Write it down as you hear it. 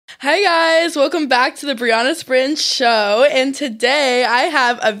Hi guys, welcome back to the Briana Sprinz Show, and today I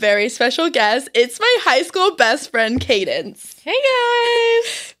have a very special guest. It's my high school best friend, Kadence. Hey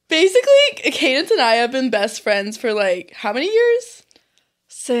guys! Basically, Kadence and I have been best friends for like, how many years?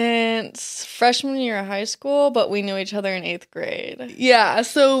 Since freshman year of high school, but we knew each other in 8th grade. Yeah,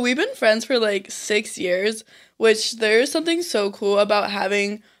 so we've been friends for like 6 years, which there's something so cool about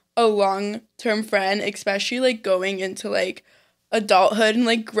having a long-term friend, especially like going into like adulthood and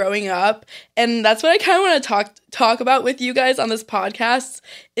like growing up. And that's what I kind of want to talk about with you guys on this podcast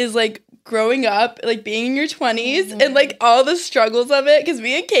is like growing up, like being in your 20s and like all the struggles of it, because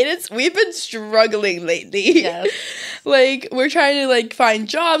me and Kadence, we've been struggling lately. Yes. Like we're trying to like find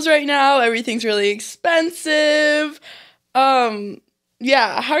jobs right now. Everything's really expensive.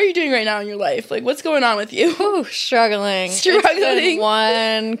 Yeah, how are you doing right now in your life? Like, what's going on with you? Ooh, struggling. It's been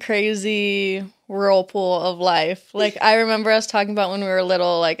one crazy whirlpool of life. Like, I remember us talking about when we were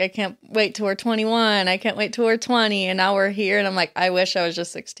little, like, I can't wait till we're 21, I can't wait till we're 20, and now we're here, and I'm like, I wish I was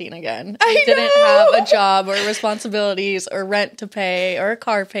just 16 again. I didn't have a job or responsibilities or rent to pay or a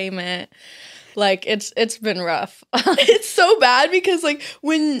car payment. Like, it's been rough. It's so bad because, like,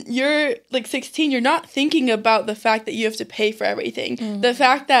 when you're, like, 16, you're not thinking about the fact that you have to pay for everything. Mm-hmm. The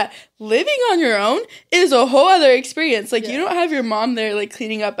fact that living on your own is a whole other experience. Like, you don't have your mom there, like,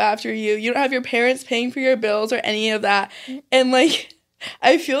 cleaning up after you. You don't have your parents paying for your bills or any of that. And, like,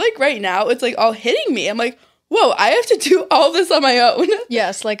 I feel like right now it's, like, all hitting me. I'm like, whoa, I have to do all this on my own.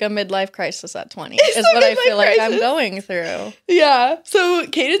 Yes, like a midlife crisis at 20 is what I feel like I'm going through. Yeah. So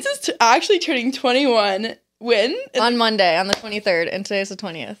Kadence is actually turning 21 when? On Monday, on the 23rd, and today's the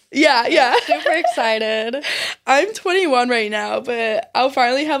 20th. Yeah. Super excited. I'm 21 right now, but I'll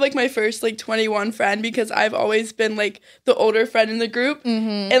finally have, like, my first, like, 21 friend because I've always been, like, the older friend in the group.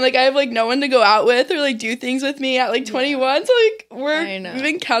 Mm-hmm. And, like, I have, like, no one to go out with or, like, do things with me at, like, 21. So, like, we've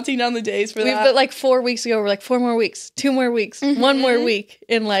been counting down the days for that. But, like, 4 weeks ago, we're like, 4 more weeks, 2 more weeks, 1 more week.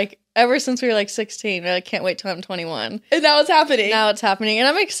 And, like, ever since we were, like, 16, we're like, can't wait till I'm 21. And now it's happening. And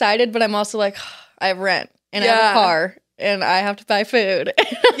I'm excited, but I'm also like, I have rent. And I have a car, and I have to buy food.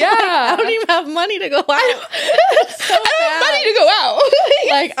 Yeah. I don't even have money to go out. I don't have money to go out.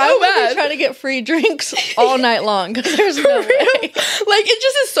 Like, I'm going to be trying to get free drinks all night long, because there's no way. Like, it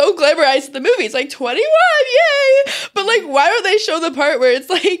just is so glamorized in the movies. Like, 21, yay! But, like, why don't they show the part where it's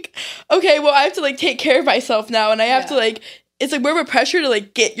like, okay, well, I have to, like, take care of myself now, and I have to, like, it's, like, more of a pressure to,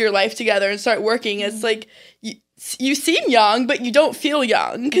 like, get your life together and start working. It's, like, you seem young, but you don't feel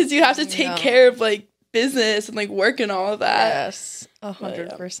young, because you have to take care of, like, business and like work and all of that. Yes,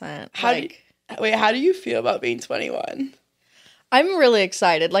 100%. How do you feel about being 21? I'm really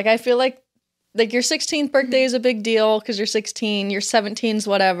excited. Like, I feel like your 16th birthday is a big deal because you're 16. Your 17's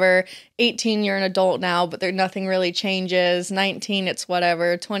whatever. 18, you're an adult now, but nothing really changes. 19, it's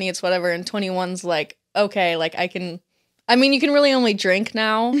whatever. 20, it's whatever. And 21's like, okay, like you can really only drink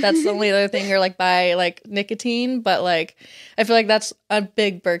now. That's the only other thing, or like buy like nicotine. But like, I feel like that's a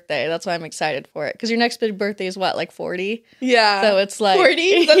big birthday. That's why I'm excited for it. Because your next big birthday is what, like 40? Yeah. So it's like 40?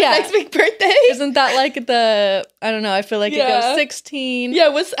 Is that the next big birthday? Isn't that like I don't know. I feel like it goes 16. Yeah.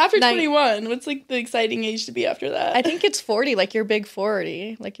 What's after 21? What's like the exciting age to be after that? I think it's 40. Like your big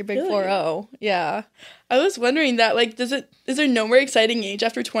 40. Like your big 40. Yeah. I was wondering that, like, is there no more exciting age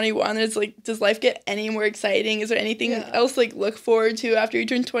after 21? Does life get any more exciting? Is there anything else, like, look forward to after you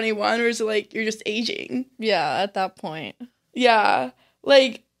turn 21? Or is it, like, you're just aging? Yeah, at that point. Yeah.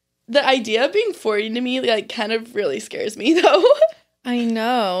 Like, the idea of being 40 to me, like, kind of really scares me, though. I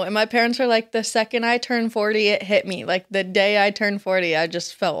know. And my parents were like, the second I turned 40, it hit me. Like, the day I turned 40, I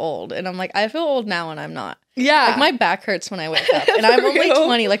just felt old. And I'm like, I feel old now and I'm not. Yeah. Like, my back hurts when I wake up. And I'm only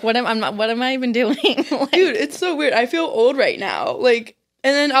 20. Like, what am I even doing? Like, dude, it's so weird. I feel old right now. Like,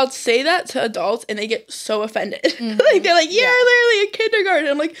 and then I'll say that to adults and they get so offended. Mm-hmm. Like, they're like, you're literally in kindergarten.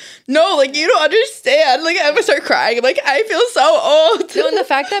 I'm like, no, like, you don't understand. Like, I'm gonna start crying. I'm like, I feel so old. No, and the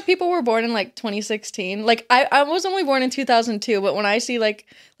fact that people were born in, like, 2016. Like, I was only born in 2002, but when I see, like,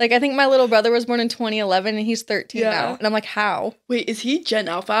 I think my little brother was born in 2011 and he's 13 now. And I'm like, how? Wait, is he Gen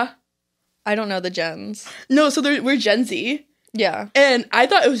Alpha? I don't know the gens. No, so we're Gen Z. Yeah. And I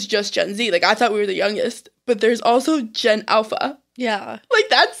thought it was just Gen Z. Like, I thought we were the youngest. But there's also Gen Alpha. Yeah. Like,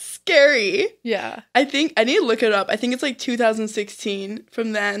 that's scary. Yeah. I think, I need to look it up. I think it's, like, 2016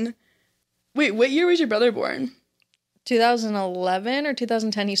 from then. Wait, what year was your brother born? 2011 or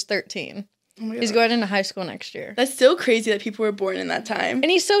 2010? He's 13. Oh my God. He's going into high school next year. That's still crazy that people were born in that time. And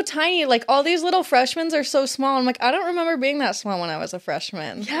he's so tiny. Like, all these little freshmen are so small. I'm like, I don't remember being that small when I was a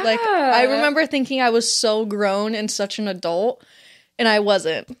freshman. Yeah. Like, I remember thinking I was so grown and such an adult, and I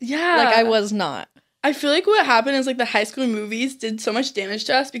wasn't. Yeah. Like, I was not. I feel like what happened is, like, the high school movies did so much damage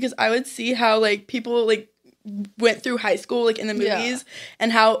to us because I would see how, like, people, like, went through high school, like, in the movies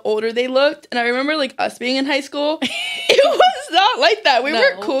and how older they looked. And I remember, like, us being in high school, it was not like that. We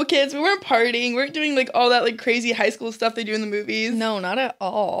weren't cool kids. We weren't partying. We weren't doing, like, all that, like, crazy high school stuff they do in the movies. No, not at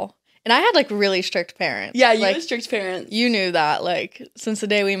all. And I had, like, really strict parents. Yeah, you like, had strict parents. You knew that. Like, since the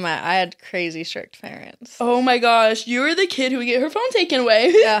day we met, I had crazy strict parents. Oh my gosh. You were the kid who would get her phone taken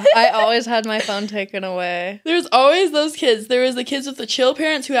away. Yeah, I always had my phone taken away. There's always those kids. There was the kids with the chill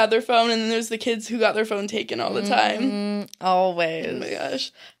parents who had their phone, and then there's the kids who got their phone taken all the time. Always. Oh my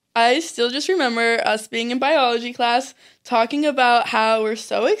gosh. I still just remember us being in biology class talking about how we're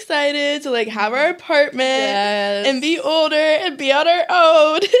so excited to, like, have our apartment and be older and be on our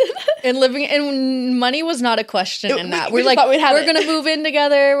own. And living, and money was not a question in that. We're like, we're going to move in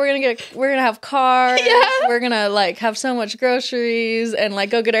together. We're going to have cars. Yeah. We're going to, like, have so much groceries and, like,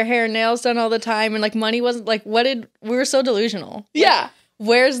 go get our hair and nails done all the time. And, like, money wasn't, like, we were so delusional. Yeah.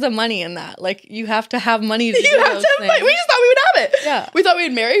 Where's the money in that? Like, you have to have money to do You have those to have things. money. We just thought we would have it. Yeah. We thought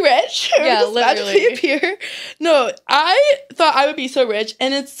we'd marry rich. Yeah, Just magically literally. appear. No, I thought I would be so rich,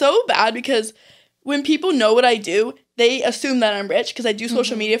 and it's so bad because when people know what I do, they assume that I'm rich because I do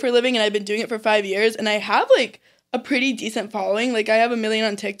social media for a living, and I've been doing it for 5 years, and I have, like, a pretty decent following. Like, I have 1 million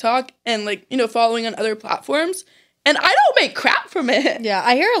on TikTok and, like, you know, following on other platforms. And I don't make crap from it. Yeah,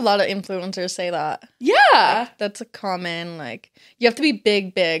 I hear a lot of influencers say that. Yeah. That's a common, like, you have to be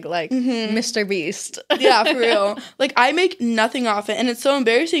big, like Mr. Beast. Yeah, for real. Like, I make nothing off it. And it's so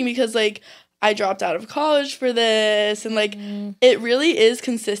embarrassing because, like, I dropped out of college for this. And, like, it really is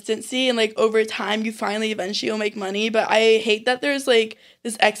consistency. And, like, over time, you finally eventually will make money. But I hate that there's, like,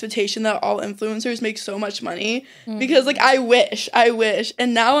 this expectation that all influencers make so much money. Because, like, I wish.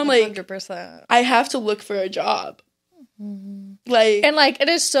 And now I'm, like, 100%. I have to look for a job. Like, and, like, it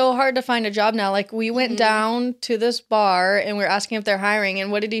is so hard to find a job now. Like, we went down to this bar and we are asking if they're hiring,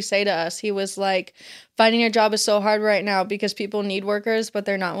 and what did he say to us? He was like, finding a job is so hard right now because people need workers, but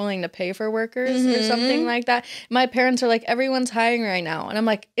they're not willing to pay for workers or something like that. My parents are like, everyone's hiring right now, and I'm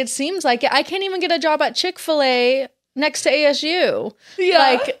like, it seems like it. I can't even get a job at Chick-fil-A next to ASU. Yeah.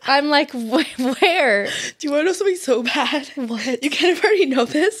 Like, I'm like, where? Do you want to know something so bad? What? You kind of already know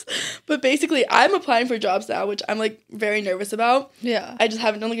this, but basically, I'm applying for jobs now, which I'm, like, very nervous about. Yeah. I just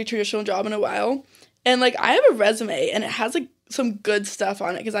haven't done, like, a traditional job in a while. And, like, I have a resume, and it has, like, some good stuff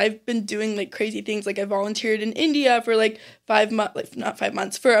on it, because I've been doing, like, crazy things. Like, I volunteered in India for, like, 5 months, like, not 5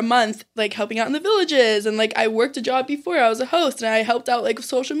 months, for a month, like, helping out in the villages. And, like, I worked a job before. I was a host, and I helped out, like, with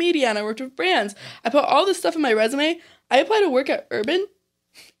social media, and I worked with brands. I put all this stuff in my resume. I applied to work at Urban,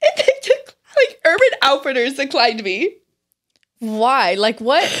 and they took, like, Urban Outfitters declined me. Why? Like,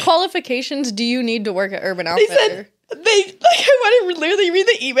 what qualifications do you need to work at Urban Outfitters? They said, I want to literally read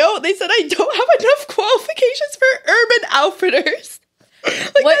the email. They said I don't have enough qualifications for Urban Outfitters.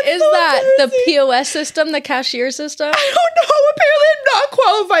 Like, what is so that? The embarrassing. POS system? The cashier system? I don't know. Apparently, I'm not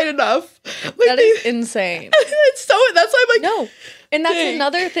qualified enough. Like, That is insane. it's so. That's why I'm like, No. And that's dang.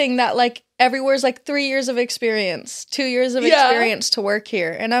 another thing that, like, everywhere's like 3 years of experience, 2 years of Yeah. experience to work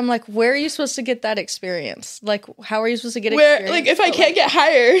here. And I'm like, where are you supposed to get that experience? Like, how are you supposed to get where, experience? like, if I can't get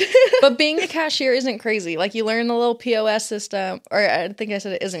hired. But being a cashier isn't crazy. Like, you learn the little POS system, or I think I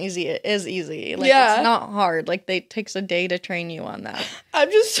said it isn't easy. It is easy. Like, Yeah. it's not hard. Like, it takes a day to train you on that. I'm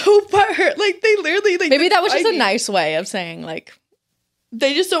just so butthurt. Like, they literally, like, Maybe that was just a declined me. nice way of saying, like,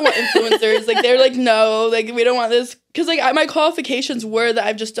 They just don't want influencers. Like, they're like, no, like, we don't want this. Because, like, my qualifications were that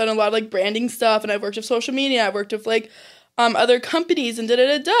I've just done a lot of, like, branding stuff, and I've worked with social media. I've worked with, like, other companies and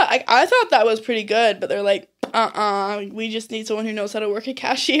da-da-da-da. I thought that was pretty good, but they're like, we just need someone who knows how to work a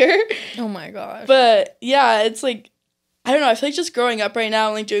cashier. oh my gosh. But, yeah, it's, like, I don't know. I feel like just growing up right now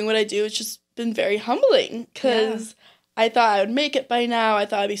and, like, doing what I do, it's just been very humbling. Because I thought I would make it by now. I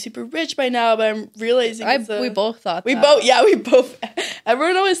thought I'd be super rich by now, but I'm realizing we both thought we that. both.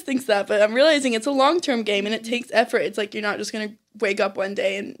 Everyone always thinks that, but I'm realizing it's a long-term game, and it takes effort. It's like you're not just going to wake up one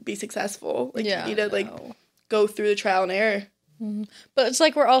day and be successful. Like, you need to, like, go through the trial and error. But it's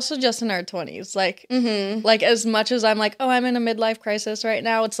like we're also just in our 20s. Like, like, as much as I'm like, oh, I'm in a midlife crisis right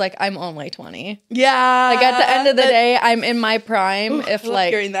now, it's like I'm only 20. Yeah. Like, at the end of the day, I'm in my prime. If, I love like,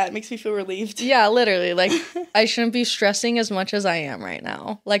 hearing that. It makes me feel relieved. yeah, literally, like, I shouldn't be stressing as much as I am right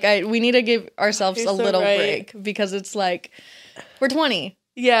now. Like, we need to give ourselves You're a so little right. break, because it's like we're 20.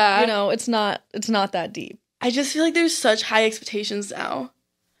 Yeah. You know, it's not that deep. I just feel like there's such high expectations now.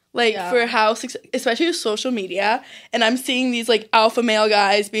 Like, for how, especially with social media, and I'm seeing these, like, alpha male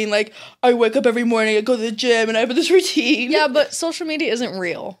guys being like, I wake up every morning, I go to the gym, and I have this routine. Yeah, but social media isn't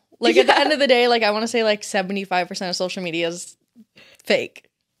real. Like, at the end of the day, like, I want to say, like, 75% of social media is fake.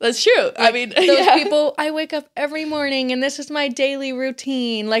 That's true. Like, I mean, those people, I wake up every morning and this is my daily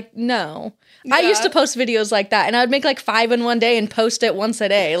routine. Like, no. Yeah. I used to post videos like that, and I would make like 5 in one day and post it once a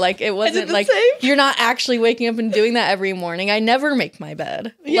day. Like, it wasn't like, you're not actually waking up and doing that every morning. I never make my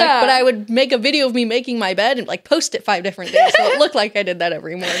bed. Yeah. Like, but I would make a video of me making my bed and like post it 5 different days. So it looked like I did that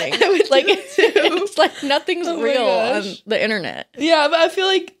every morning. Like, it's like nothing's real on the internet. Yeah, but I feel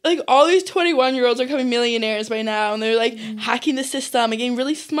like all these 21-year-olds are becoming millionaires by now, and they're like hacking the system and getting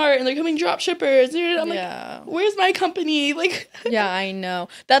really smart, and they're becoming drop shippers. And I'm like, where's my company? Like, yeah, I know.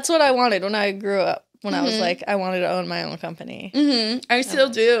 That's what I wanted when I grew up. When I was like, I wanted to own my own company. I still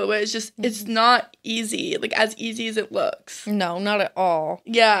do, but it's just, it's not easy. Like, as easy as it looks. No, not at all.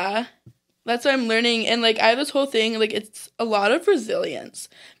 Yeah. That's what I'm learning. And, like, I have this whole thing, like, it's a lot of resilience.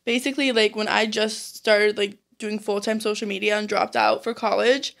 Basically, like, when I just started, like, doing full-time social media and dropped out for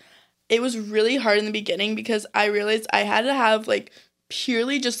college, it was really hard in the beginning because I realized I had to have, like,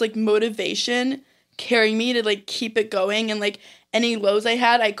 purely just, like, motivation carrying me to, like, keep it going. And, like, any lows I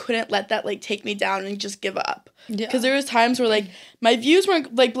had, I couldn't let that, like, take me down and just give up. Because there was times where, like, my views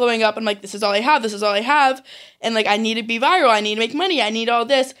weren't, like, blowing up. I'm like, this is all I have. This is all I have. And, like, I need to be viral. I need to make money. I need all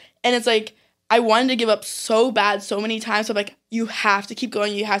this. And it's, like, I wanted to give up so bad so many times. So I'm like, you have to keep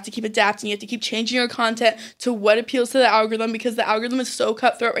going. You have to keep adapting. You have to keep changing your content to what appeals to the algorithm, because the algorithm is so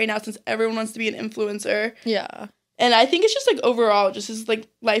cutthroat right now since everyone wants to be an influencer. Yeah. And I think it's just, like, overall, just is, like,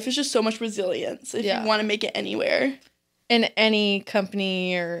 life is just so much resilience if you want to make it anywhere. In any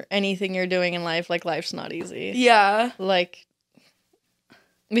company or anything you're doing in life, like, life's not easy. Yeah. Like,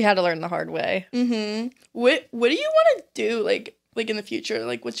 we had to learn the hard way. What do you want to do, like in the future?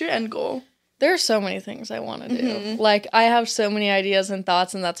 Like, what's your end goal? There are so many things I want to do. Like, I have so many ideas and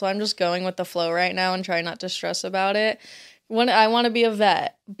thoughts, and that's why I'm just going with the flow right now and trying not to stress about it. I want to be a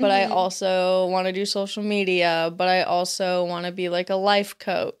vet, but I also want to do social media, but I also want to be, like, a life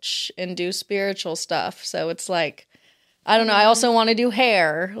coach and do spiritual stuff. So it's like, I don't know. I also want to do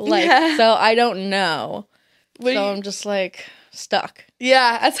hair. Like, so I don't know. I'm just, like, stuck.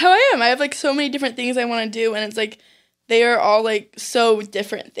 Yeah, that's how I am. I have, like, so many different things I want to do, and it's, like, they are all, like, so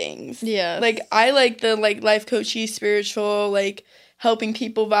different things. Yeah. Like, I like the, like, life coachy, spiritual, like, helping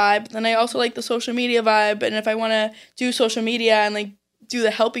people vibe. But then I also like the social media vibe. And if I want to do social media and, like, do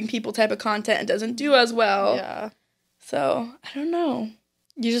the helping people type of content, it doesn't do as well. Yeah. So, I don't know.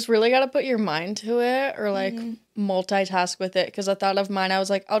 You just really got to put your mind to it, or, like, multitask with it. Because a thought of mine, I was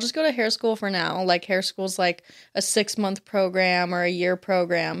like, I'll just go to hair school for now. Like, hair school's like a 6-month program or a year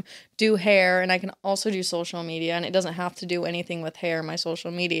program. Do hair, and I can also do social media. And it doesn't have to do anything with hair, my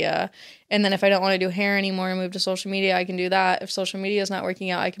social media. And then if I don't want to do hair anymore and move to social media, I can do that. If social media is not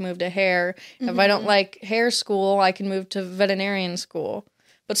working out, I can move to hair. If I don't like hair school, I can move to veterinarian school.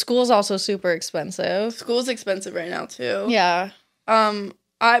 But school is also super expensive. School's expensive right now, too. Yeah.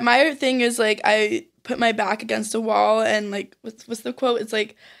 My thing is, like, I put my back against a wall, and, like, what's the quote? It's,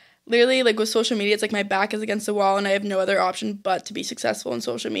 like, literally, like, with social media, it's, like, my back is against the wall, and I have no other option but to be successful in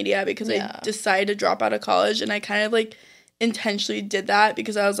social media, because I decided to drop out of college, and I kind of, like, intentionally did that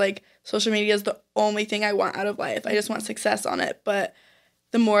because I was, like, social media is the only thing I want out of life. I just want success on it. But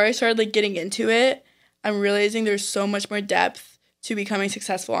the more I started, like, getting into it, I'm realizing there's so much more depth to becoming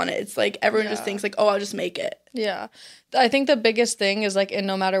successful on it. It's like everyone just thinks, like, oh, I'll just make it. Yeah. I think the biggest thing is, like, and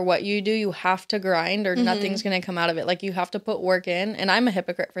no matter what you do, you have to grind, or nothing's going to come out of it. Like, you have to put work in. And I'm a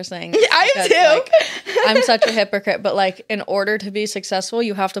hypocrite for saying this. I am too. Like, I'm such a hypocrite. But, like, in order to be successful,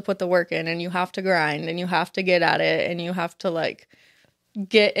 you have to put the work in, and you have to grind, and you have to get at it, and you have to, like,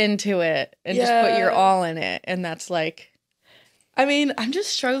 get into it and just put your all in it. And that's, like, I mean, I'm just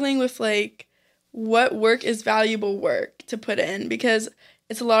struggling with, like, what work is valuable work to put in, because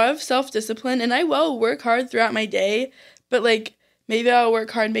it's a lot of self-discipline, and I will work hard throughout my day, but, like, maybe I'll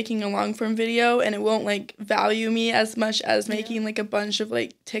work hard making a long-form video, and it won't, like, value me as much as making, like, a bunch of,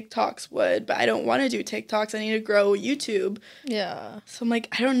 like, TikToks would. But I don't want to do TikToks. I need to grow YouTube. Yeah. So I'm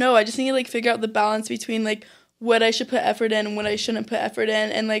like, I don't know. I just need to, like, figure out the balance between, like, what I should put effort in and what I shouldn't put effort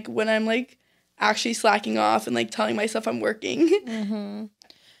in, and, like, when I'm, like, actually slacking off and, like, telling myself I'm working.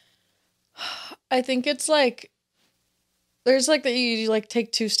 I think it's, like, there's, like, that you like,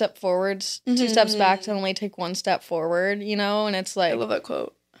 take 2 steps forwards, 2 steps back to only take 1 step forward, you know? And it's, like, I love that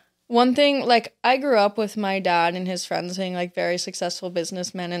quote. One thing, like, I grew up with my dad and his friends being, like, very successful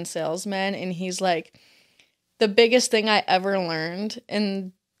businessmen and salesmen, and he's, like, the biggest thing I ever learned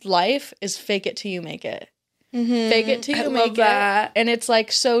in life is fake it till you make it. Fake it till you make it. And it's,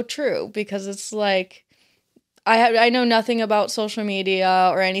 like, so true, because it's, like, I know nothing about social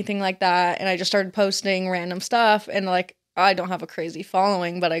media or anything like that, and I just started posting random stuff, and, like, I don't have a crazy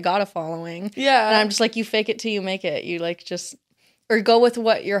following, but I got a following. Yeah. And I'm just like, you fake it till you make it. You, like, just, or go with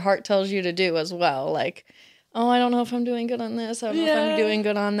what your heart tells you to do as well. Like, oh, I don't know if I'm doing good on this. I don't know if I'm doing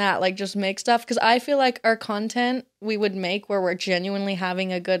good on that. Like, just make stuff. Because I feel like our content we would make where we're genuinely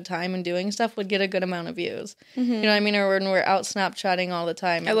having a good time and doing stuff would get a good amount of views. You know what I mean? Or when we're out Snapchatting all the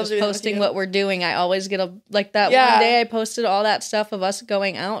time. I love just posting what we're doing. I always get like that one day I posted all that stuff of us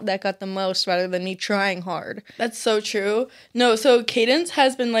going out that got the most rather than me trying hard. That's so true. No, so Kadence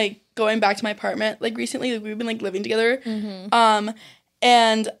has been like going back to my apartment like recently. Like, we've been like living together.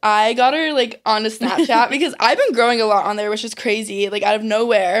 And I got her, like, onto Snapchat because I've been growing a lot on there, which is crazy, like, out of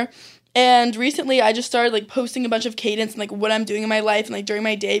nowhere. And recently, I just started, like, posting a bunch of Kadence and, like, what I'm doing in my life and, like, during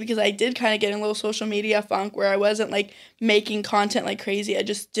my day because I did kind of get in a little social media funk where I wasn't, like, making content like crazy. I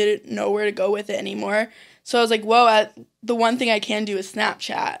just didn't know where to go with it anymore. So I was like, whoa, the one thing I can do is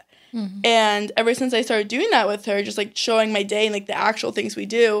Snapchat. And ever since I started doing that with her, just, like, showing my day and, like, the actual things we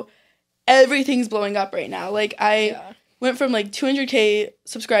do, everything's blowing up right now. Like, went from, like, 200K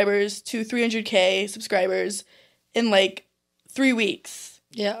subscribers to 300K subscribers in, like, 3 weeks.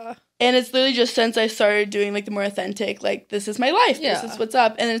 Yeah. And it's literally just since I started doing, like, the more authentic, like, this is my life. This is what's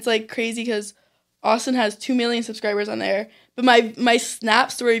up. And it's, like, crazy because Austin has 2 million subscribers on there. But my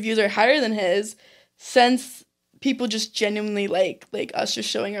Snap story views are higher than his since people just genuinely like us just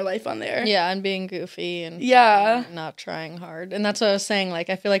showing our life on there. Yeah, and being goofy and not trying hard. And that's what I was saying.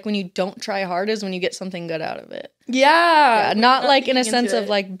 Like, I feel like when you don't try hard is when you get something good out of it. Yeah. Not like in a sense of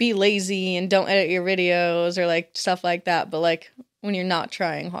like be lazy and don't edit your videos or like stuff like that, but like when you're not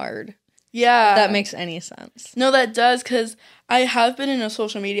trying hard. Yeah. If that makes any sense. No, that does, because I have been in a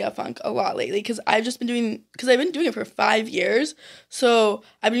social media funk a lot lately because I've been doing it for 5 years. So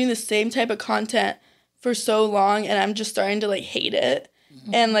I've been doing the same type of content for so long, and I'm just starting to, like, hate it.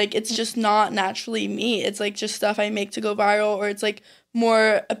 And, like, it's just not naturally me. It's, like, just stuff I make to go viral, or it's, like,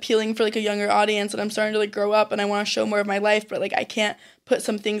 more appealing for, like, a younger audience, and I'm starting to, like, grow up, and I want to show more of my life, but, like, I can't put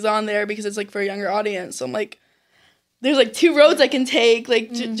some things on there because it's, like, for a younger audience. So I'm, like, there's, like, 2 roads I can take.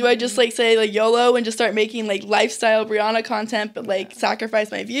 Like, do I just, like, say, like, YOLO and just start making, like, lifestyle Briana content, but, like, sacrifice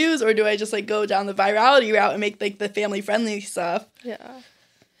my views, or do I just, like, go down the virality route and make, like, the family-friendly stuff? Yeah.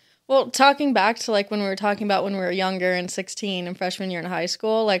 Well, talking back to, like, when we were talking about when we were younger and 16 and freshman year in high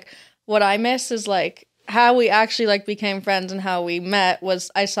school, like, what I miss is, like, how we actually, like, became friends and how we met was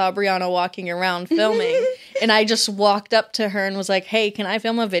I saw Briana walking around filming, and I just walked up to her and was like, hey, can I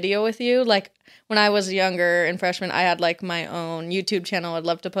film a video with you? Like, when I was younger and freshman, I had, like, my own YouTube channel. I'd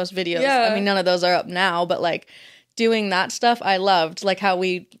love to post videos. Yeah. I mean, none of those are up now, but, like, doing that stuff, I loved. Like, how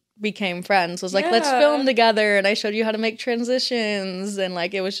we became friends was like, let's film together, and I showed you how to make transitions, and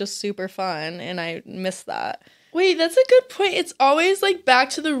like it was just super fun, and I miss that. Wait, that's a good point. It's always like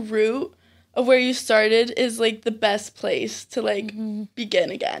back to the root of where you started is like the best place to like begin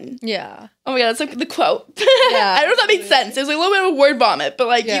again. Yeah. Oh my god, that's like the quote. Yeah. I don't know if that made sense. It was like a little bit of a word vomit, but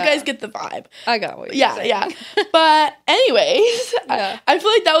like you guys get the vibe. I got what you're saying. Yeah. But anyways, I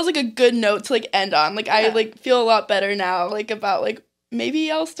feel like that was like a good note to like end on. Like I like feel a lot better now, like about like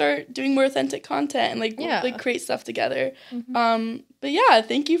maybe I'll start doing more authentic content and like like create stuff together. But yeah,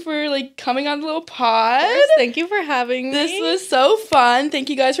 thank you for like coming on the little pod. Yes, thank you for having me. This was so fun. Thank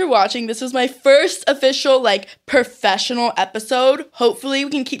you guys for watching. This was my first official like professional episode. Hopefully we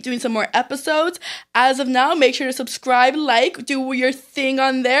can keep doing some more episodes. As of now, make sure to subscribe, like, do your thing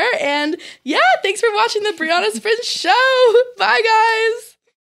on there. And yeah, thanks for watching the Briana Sprinz Show. Bye guys.